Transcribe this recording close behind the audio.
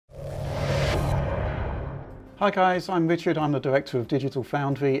Hi guys, I'm Richard, I'm the Director of Digital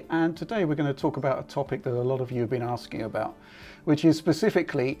Foundry, and today we're going to talk about a topic that a lot of you have been asking about, which is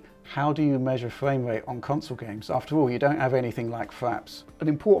specifically how do you measure frame rate on console games? After all, you don't have anything like fraps. An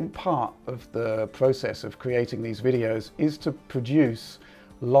important part of the process of creating these videos is to produce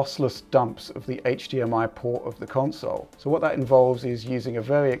lossless dumps of the HDMI port of the console. So what that involves is using a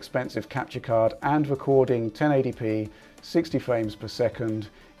very expensive capture card and recording 1080p 60 frames per second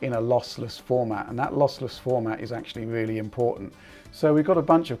in a lossless format, and that lossless format is actually really important. So we've got a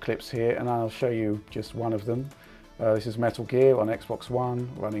bunch of clips here and I'll show you just one of them. This is Metal Gear on Xbox One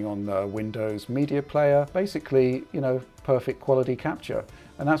running on the Windows Media Player. Basically, perfect quality capture.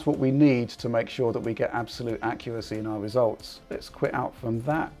 And that's what we need to make sure that we get absolute accuracy in our results. Let's quit out from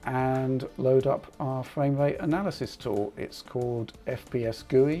that and load up our frame rate analysis tool. It's called FPS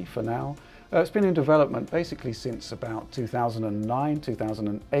GUI for now. It's been in development basically since about 2009,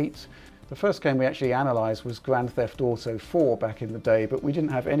 2008. The first game we actually analysed was Grand Theft Auto 4 back in the day, but we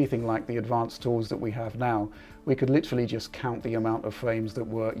didn't have anything like the advanced tools that we have now. We could literally just count the amount of frames that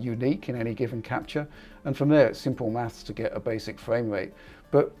were unique in any given capture, and from there it's simple maths to get a basic frame rate.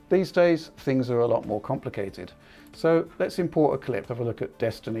 But these days things are a lot more complicated. So let's import a clip, have a look at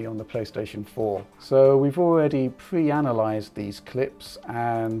Destiny on the PlayStation 4. So we've already pre-analysed these clips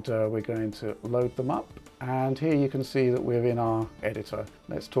and we're going to load them up. And here you can see that we're in our editor.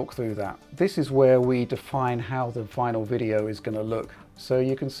 Let's talk through that. This is where we define how the final video is going to look. So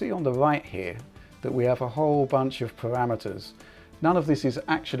you can see on the right here that we have a whole bunch of parameters. None of this is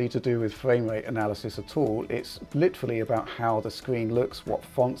actually to do with frame rate analysis at all. It's literally about how the screen looks, what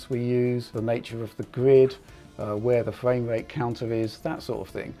fonts we use, the nature of the grid, where the frame rate counter is, that sort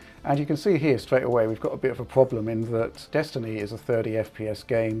of thing. And you can see here straight away we've got a bit of a problem in that Destiny is a 30 FPS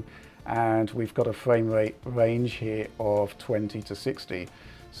game and we've got a frame rate range here of 20 to 60.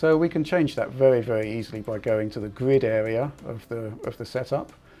 So we can change that very, very easily by going to the grid area of the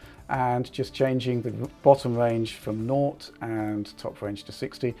setup and just changing the bottom range from 0 and top range to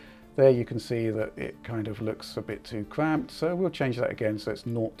 60. There you can see that it kind of looks a bit too cramped, so we'll change that again so it's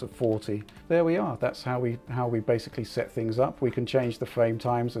 0 to 40. There we are, that's how we basically set things up. We can change the frame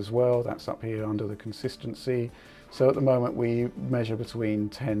times as well, that's up here under the consistency. So at the moment we measure between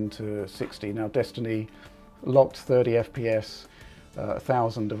 10 to 60. Now Destiny locked 30 FPS,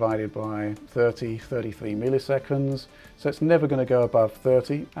 1000 divided by 30, 33 milliseconds. So it's never going to go above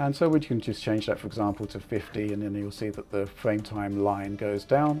 30. And so we can just change that, for example, to 50, and then you'll see that the frame time line goes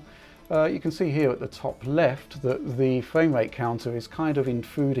down. You can see here at the top left that the frame rate counter is kind of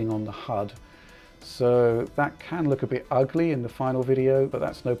intruding on the HUD. So that can look a bit ugly in the final video, but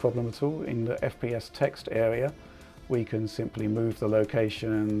that's no problem at all. In the FPS text area, we can simply move the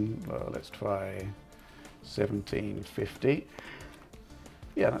location. Let's try 1750.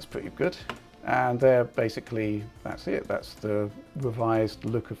 Yeah, that's pretty good. And there, basically, that's it. That's the revised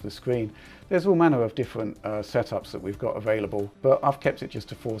look of the screen. There's all manner of different setups that we've got available, but I've kept it just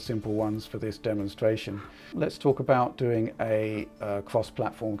to 4 simple ones for this demonstration. Let's talk about doing a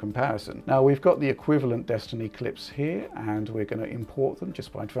cross-platform comparison. Now, we've got the equivalent Destiny clips here, and we're going to import them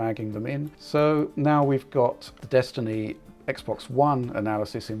just by dragging them in. So now we've got the Destiny Xbox One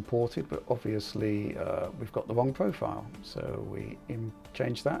analysis imported, but obviously we've got the wrong profile. So we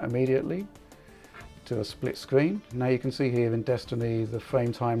change that immediately to a split screen. Now you can see here in Destiny the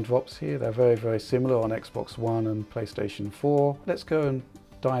frame time drops here. They're very, very similar on Xbox One and PlayStation 4. Let's go and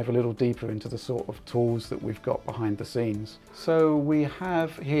dive a little deeper into the sort of tools that we've got behind the scenes. So we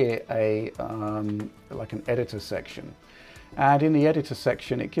have here like an editor section. And in the editor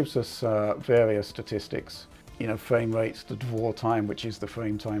section it gives us various statistics. Frame rates, the draw time, which is the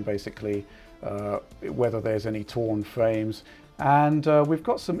frame time basically, whether there's any torn frames. And we've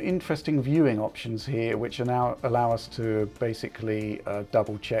got some interesting viewing options here which now allow us to basically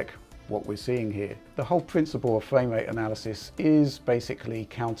double check what we're seeing here. The whole principle of frame rate analysis is basically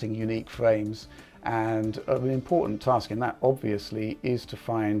counting unique frames, and an important task in that obviously is to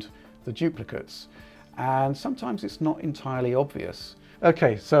find the duplicates. And sometimes it's not entirely obvious.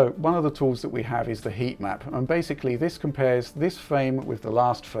 Okay, so one of the tools that we have is the heat map, and basically this compares this frame with the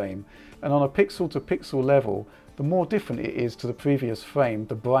last frame, and on a pixel to pixel level, the more different it is to the previous frame,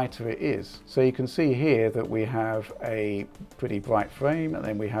 the brighter it is. So you can see here that we have a pretty bright frame and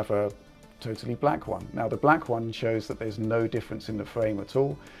then we have a totally black one. Now the black one shows that there's no difference in the frame at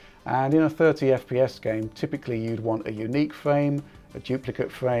all, and in a 30 FPS game typically you'd want a unique frame, a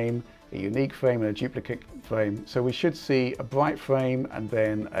duplicate frame, a unique frame and a duplicate frame. So we should see a bright frame and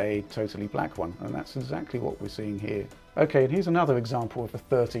then a totally black one, and that's exactly what we're seeing here. Okay, and here's another example of a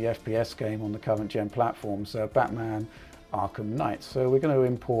 30 FPS game on the current gen platforms, Batman Arkham Knight. So we're going to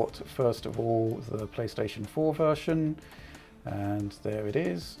import first of all the PlayStation 4 version, and there it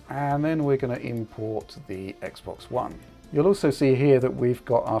is, and then we're going to import the Xbox One. You'll also see here that we've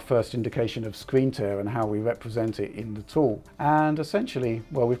got our first indication of screen tear and how we represent it in the tool. And essentially,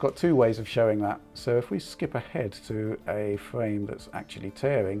 well, we've got two ways of showing that. So if we skip ahead to a frame that's actually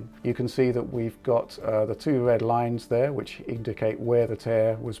tearing, you can see that we've got the two red lines there, which indicate where the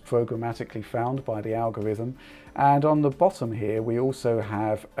tear was programmatically found by the algorithm. And on the bottom here, we also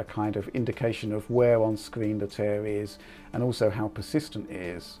have a kind of indication of where on screen the tear is, and also how persistent it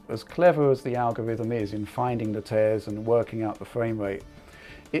is. As clever as the algorithm is in finding the tears and working out the frame rate,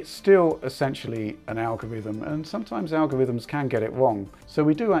 it's still essentially an algorithm, and sometimes algorithms can get it wrong. So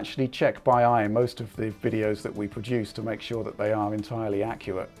we do actually check by eye most of the videos that we produce to make sure that they are entirely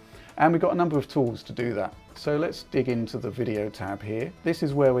accurate. And we've got a number of tools to do that. So let's dig into the video tab here. This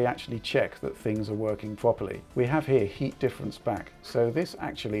is where we actually check that things are working properly. We have here heat difference back. So this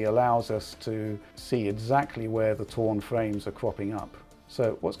actually allows us to see exactly where the torn frames are cropping up.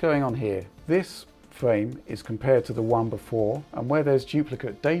 So what's going on here? This frame is compared to the one before, and where there's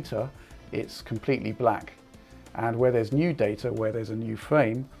duplicate data, it's completely black. And where there's new data, where there's a new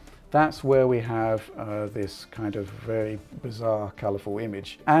frame, that's where we have this kind of very bizarre, colourful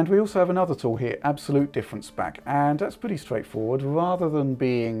image. And we also have another tool here, absolute difference back, and that's pretty straightforward. Rather than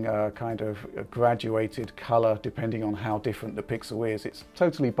being kind of a graduated colour depending on how different the pixel is, it's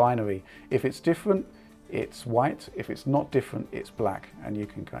totally binary. If it's different, it's white. If it's not different, it's black, and you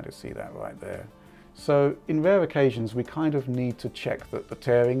can kind of see that right there. So in rare occasions, we kind of need to check that the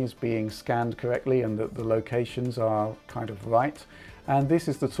tearing is being scanned correctly and that the locations are kind of right. And this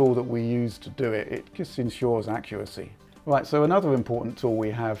is the tool that we use to do it. It just ensures accuracy. Right, so another important tool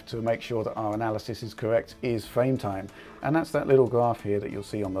we have to make sure that our analysis is correct is frame time. And that's that little graph here that you'll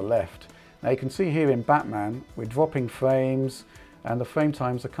see on the left. Now you can see here in Batman, we're dropping frames, and the frame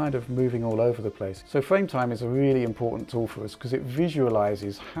times are kind of moving all over the place. So frame time is a really important tool for us because it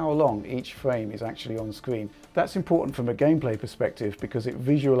visualizes how long each frame is actually on screen. That's important from a gameplay perspective because it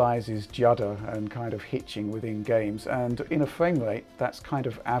visualizes judder and kind of hitching within games, and in a frame rate that's kind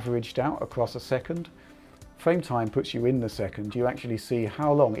of averaged out across a second. Frame time puts you in the second. You actually see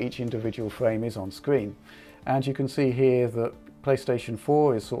how long each individual frame is on screen, and you can see here that PlayStation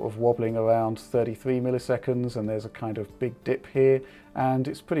 4 is sort of wobbling around 33 milliseconds, and there's a kind of big dip here, and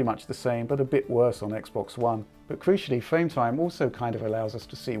it's pretty much the same but a bit worse on Xbox One. But crucially, frame time also kind of allows us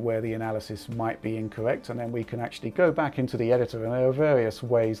to see where the analysis might be incorrect, and then we can actually go back into the editor, and there are various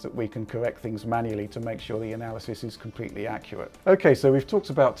ways that we can correct things manually to make sure the analysis is completely accurate. Okay, so we've talked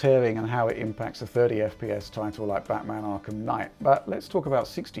about tearing and how it impacts a 30 FPS title like Batman Arkham Knight, but let's talk about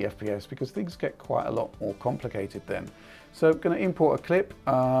 60 FPS because things get quite a lot more complicated then. So I'm going to import a clip.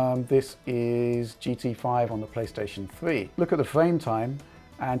 This is GT5 on the PlayStation 3. Look at the frame time,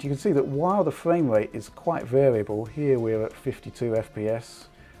 and you can see that while the frame rate is quite variable, here we're at 52 FPS,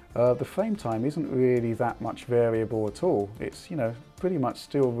 the frame time isn't really that much variable at all. It's, you know, pretty much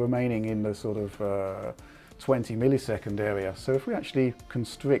still remaining in the sort of 20 millisecond area. So if we actually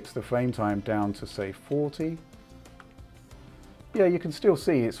constrict the frame time down to say 40, yeah, you can still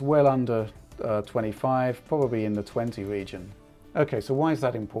see it's well under 25, probably in the 20 region. Okay, so why is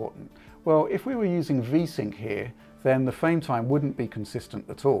that important? Well, if we were using VSync here, then the frame time wouldn't be consistent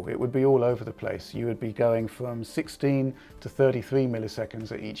at all. It would be all over the place. You would be going from 16 to 33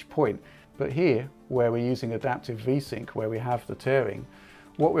 milliseconds at each point. But here, where we're using adaptive VSync, where we have the tearing,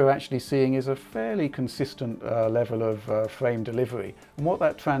 what we're actually seeing is a fairly consistent level of frame delivery. And what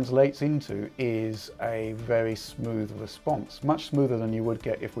that translates into is a very smooth response, much smoother than you would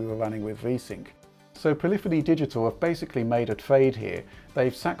get if we were running with VSync. So Polyphony Digital have basically made a trade here.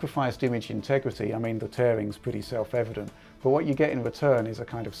 They've sacrificed image integrity. I mean, the tearing's pretty self-evident, but what you get in return is a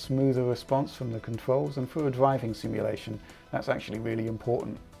kind of smoother response from the controls, and for a driving simulation, that's actually really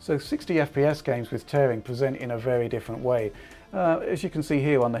important. So 60 FPS games with tearing present in a very different way. As you can see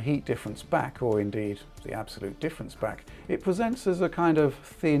here on the heat difference back, or indeed the absolute difference back, it presents as a kind of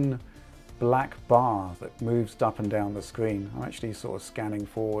thin black bar that moves up and down the screen. I'm actually sort of scanning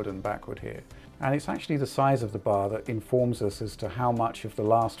forward and backward here. And it's actually the size of the bar that informs us as to how much of the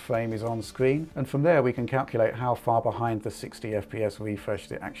last frame is on screen. And from there we can calculate how far behind the 60 FPS refresh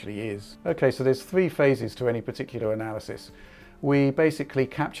it actually is. Okay, so there's three phases to any particular analysis. We basically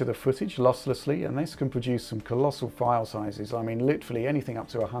capture the footage losslessly, and this can produce some colossal file sizes. I mean, literally anything up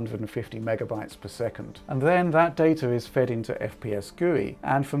to 150 megabytes per second. And then that data is fed into FPS GUI.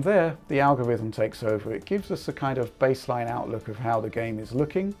 And from there, the algorithm takes over. It gives us a kind of baseline outlook of how the game is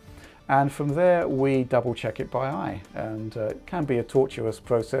looking. And from there we double check it by eye, and it can be a tortuous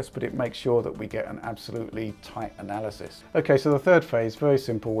process, but it makes sure that we get an absolutely tight analysis. Okay, so the third phase, very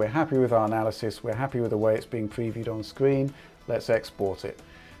simple. We're happy with our analysis, we're happy with the way it's being previewed on screen. Let's export it.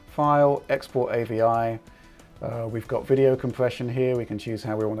 File, export AVI. We've got video compression here. We can choose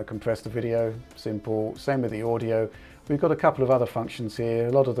how we want to compress the video. Simple. Same with the audio. We've got a couple of other functions here.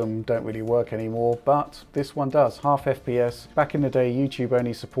 A lot of them don't really work anymore, but this one does. Half FPS. Back in the day, YouTube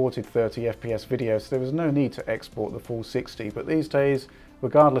only supported 30 FPS videos, so there was no need to export the full 60. But these days,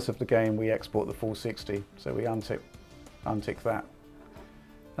 regardless of the game, we export the full 60. So we untick that.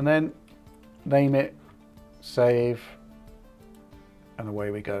 And then name it, save, and away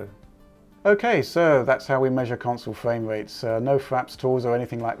we go. Okay, so that's how we measure console frame rates. No Fraps tools or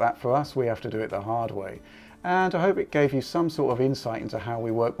anything like that for us. We have to do it the hard way. And I hope it gave you some sort of insight into how we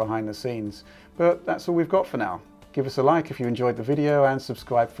work behind the scenes. But that's all we've got for now. Give us a like if you enjoyed the video and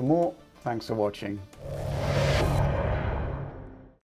subscribe for more. Thanks for watching.